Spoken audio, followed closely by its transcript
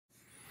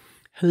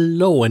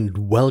Hello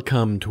and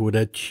welcome to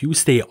the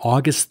Tuesday,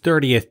 August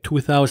 30th,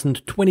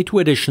 2022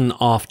 edition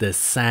of the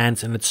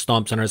SANS and its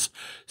Storm Center's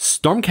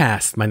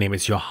Stormcast. My name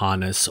is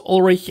Johannes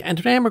Ulrich and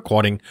today I'm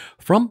recording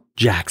from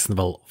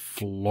Jacksonville,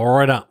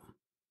 Florida.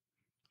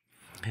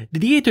 The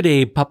DA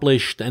today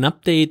published an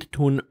update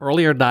to an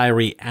earlier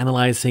diary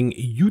analyzing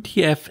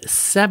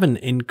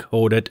UTF-7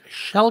 encoded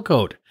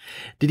shellcode.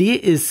 The DA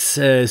is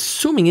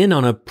zooming in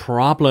on a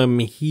problem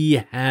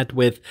he had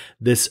with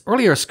this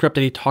earlier script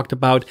that he talked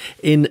about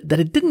in that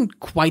it didn't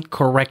quite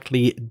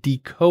correctly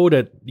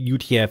decode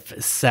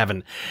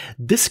UTF-7.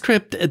 This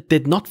script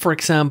did not, for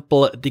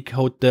example,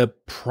 decode the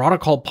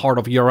protocol part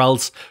of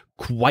URLs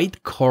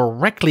quite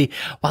correctly.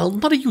 While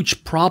not a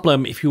huge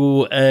problem if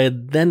you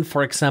then,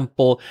 for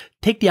example,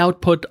 take the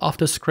output of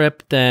the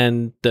script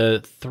and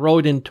throw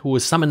it into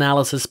some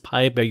analysis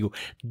pipe where you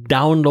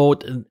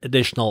download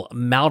additional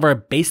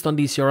malware based on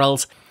these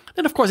URLs.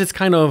 Then, of course, it's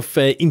kind of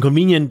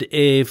inconvenient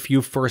if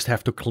you first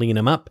have to clean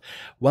them up.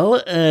 Well,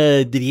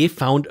 the DA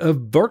found a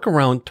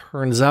workaround.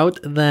 Turns out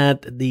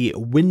that the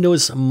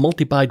Windows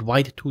multibyte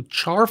write to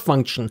char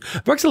function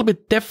works a little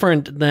bit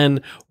different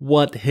than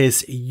what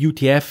his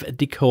UTF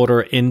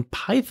decoder in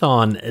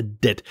Python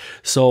did.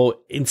 So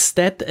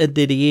instead, the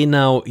DA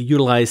now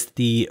utilized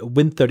the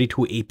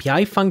Win32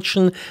 API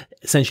function,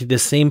 essentially the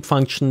same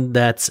function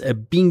that's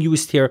being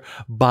used here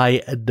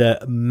by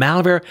the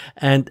malware,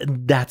 and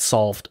that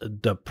solved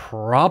the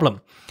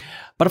problem.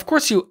 But of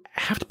course, you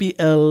have to be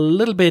a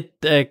little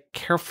bit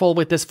careful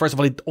with this. First of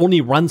all, it only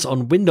runs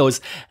on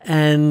Windows,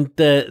 and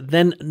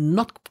then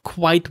not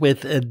quite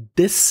with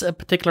this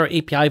particular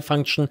API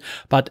function,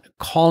 but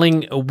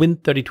calling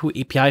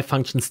Win32 API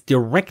functions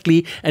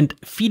directly and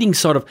feeding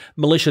sort of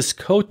malicious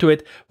code to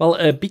it.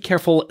 Well, be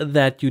careful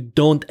that you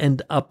don't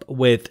end up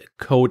with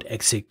code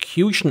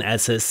execution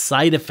as a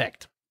side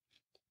effect.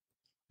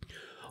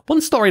 One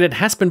story that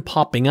has been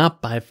popping up,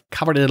 I've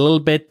covered it a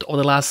little bit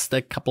over the last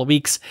couple of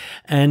weeks,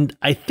 and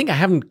I think I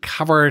haven't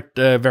covered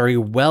very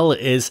well,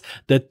 is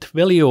the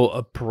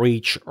Twilio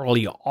breach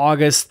early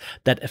August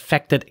that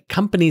affected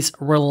companies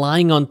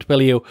relying on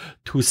Twilio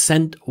to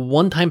send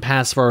one-time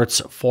passwords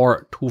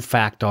for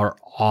two-factor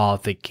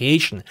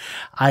authentication.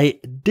 I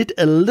did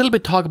a little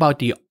bit talk about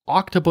the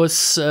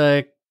Octopus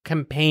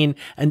campaign,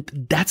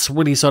 and that's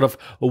really sort of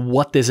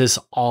what this is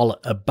all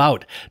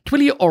about.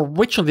 Twilio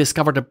originally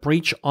discovered a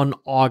breach on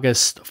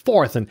August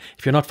 4th, and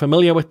if you're not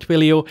familiar with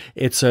Twilio,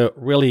 it's a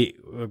really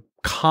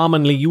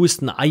commonly used,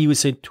 and I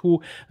use it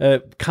too,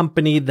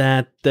 company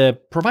that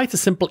provides a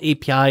simple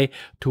API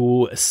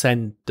to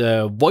send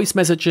voice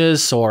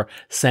messages or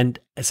send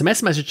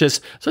SMS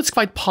messages. So it's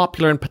quite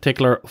popular in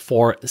particular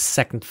for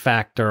second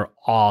factor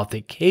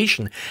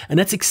authentication. And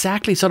that's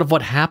exactly sort of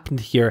what happened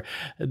here.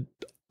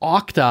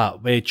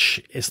 Okta,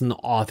 which is an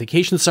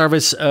authentication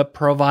service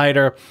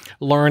provider,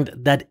 learned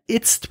that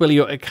its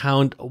Twilio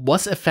account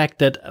was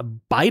affected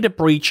by the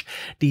breach.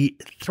 The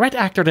threat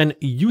actor then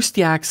used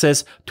the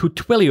access to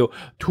Twilio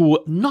to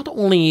not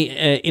only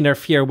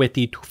interfere with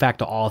the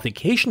two-factor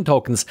authentication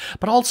tokens,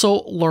 but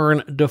also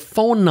learn the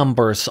phone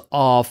numbers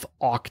of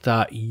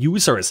Okta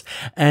users.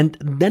 And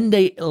then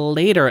they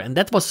later, and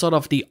that was sort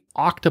of the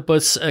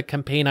Octopus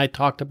campaign I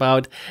talked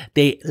about,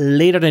 they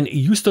later then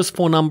used those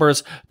phone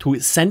numbers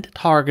to send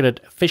targeted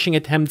phishing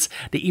attempts.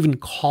 They even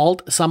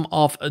called some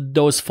of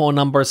those phone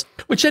numbers,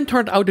 which then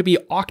turned out to be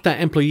Okta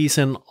employees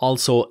and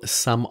also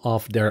some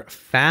of their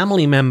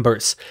family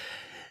members.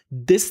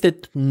 This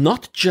did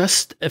not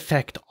just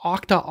affect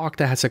Okta.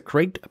 Okta has a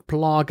great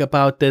blog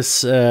about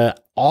this.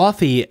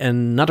 Authy,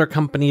 another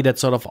company that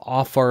sort of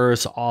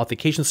offers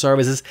authentication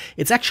services,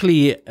 it's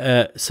actually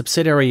a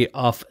subsidiary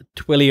of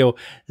Twilio.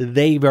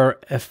 They were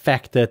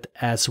affected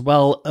as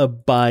well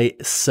by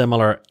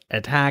similar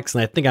attacks.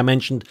 And I think I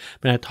mentioned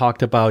when I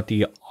talked about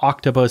the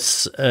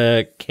Octopus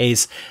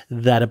case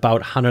that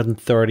about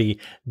 130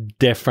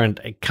 different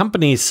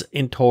companies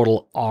in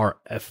total are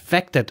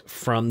affected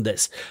from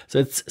this. So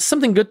it's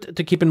something good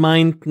to keep in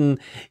mind. And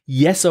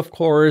yes, of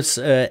course,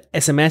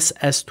 SMS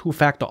as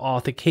two-factor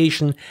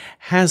authentication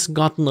has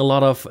gotten a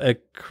lot of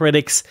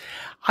critics.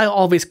 I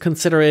always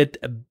consider it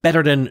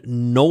better than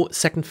no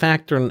second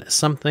factor, and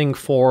something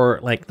for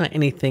like not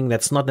anything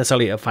that's not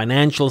necessarily a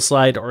financial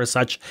site or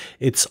such.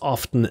 It's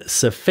often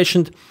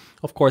sufficient.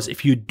 Of course,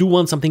 if you do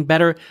want something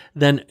better,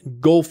 then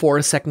go for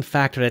a second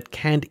factor that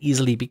can't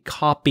easily be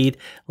copied,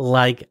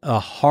 like a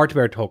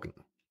hardware token.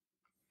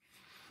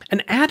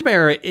 An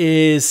adware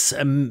is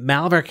a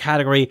malware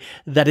category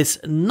that is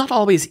not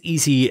always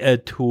easy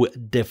to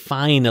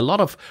define. A lot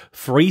of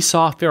free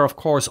software, of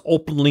course,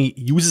 openly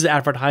uses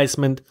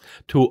advertisement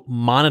to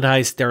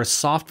monetize their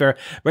software.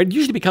 Where it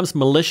usually becomes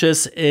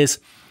malicious is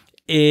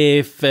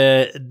if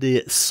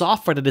the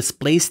software that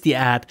displays the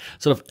ad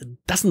sort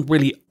of doesn't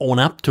really own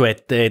up to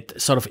it. It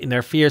sort of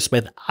interferes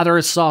with other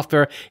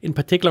software, in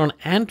particular on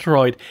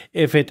Android,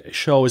 if it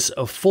shows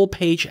full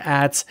page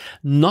ads,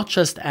 not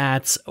just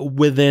ads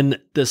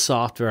within the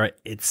software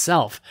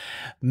itself.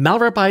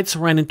 Malwarebytes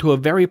ran into a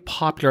very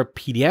popular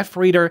PDF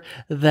reader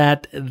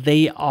that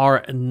they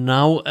are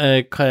now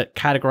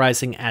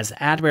categorizing as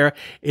Adware.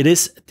 It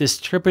is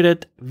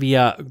distributed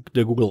via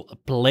the Google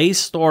Play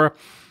Store.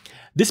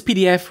 This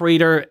PDF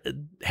reader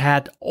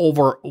had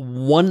over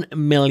 1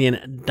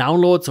 million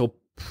downloads, so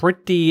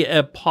pretty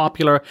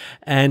popular,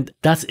 and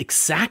that's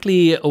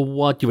exactly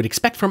what you would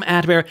expect from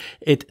Adware.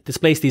 It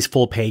displays these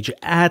full page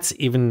ads,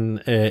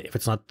 even if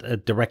it's not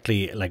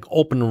directly like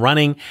open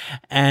running,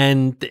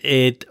 and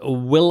it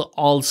will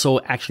also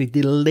actually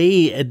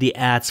delay the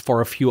ads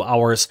for a few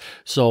hours,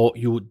 so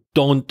you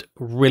don't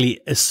really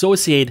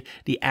associate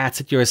the ads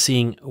that you're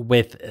seeing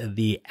with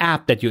the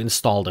app that you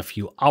installed a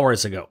few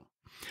hours ago.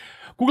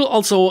 Google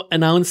also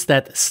announced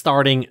that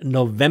starting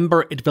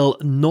November, it will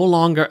no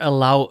longer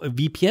allow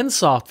VPN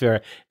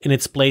software in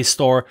its Play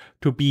Store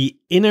to be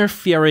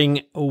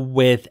interfering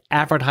with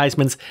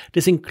advertisements.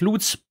 This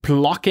includes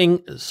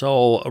blocking,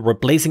 so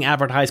replacing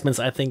advertisements.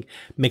 I think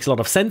makes a lot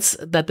of sense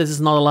that this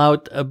is not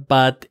allowed,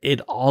 but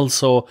it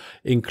also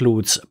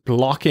includes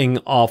blocking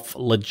of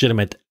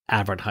legitimate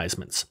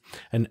advertisements.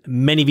 And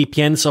many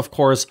VPNs, of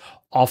course,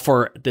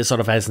 offer this sort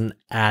of as an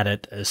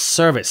added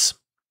service.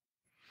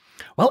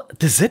 Well,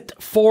 that's it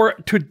for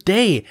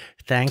today.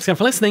 Thanks again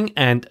for listening,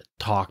 and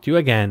talk to you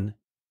again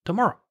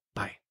tomorrow.